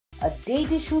A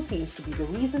date issue seems to be the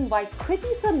reason why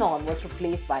Kriti Sanon was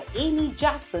replaced by Amy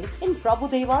Jackson in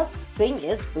Prabhudhevas Singh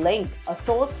Is Bling. A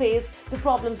source says the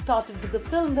problem started with the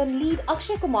film when lead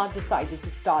Akshay Kumar decided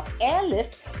to start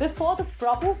Airlift before the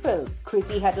Prabhu film.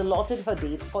 Kriti had allotted her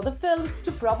dates for the film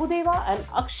to Prabhudeva and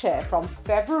Akshay from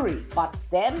February, but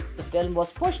then the film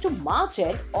was pushed to March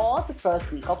end or the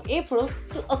first week of April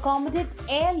to accommodate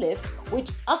Airlift,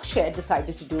 which Akshay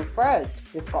decided to do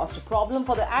first. This caused a problem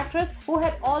for the actress who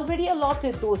had already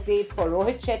allotted those dates for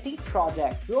Rohit Shetty's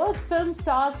project. Rohit's film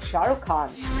stars Shah Rukh Khan.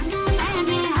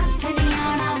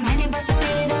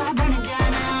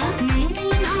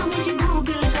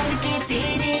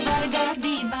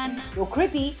 Though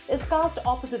Kriti is cast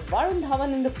opposite Varun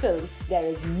Dhawan in the film, there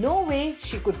is no way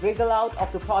she could wriggle out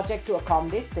of the project to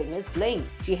accommodate Singh Is Bling.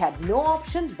 She had no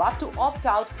option but to opt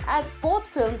out as both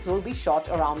films will be shot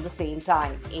around the same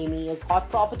time. Amy is hot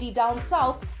property down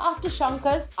south after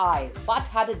Shankar's Eye, but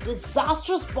had a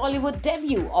disastrous Bollywood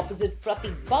debut opposite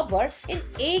Pratik Babbar in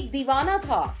Ek Deewana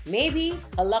Tha. Maybe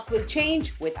her luck will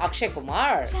change with Akshay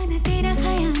Kumar.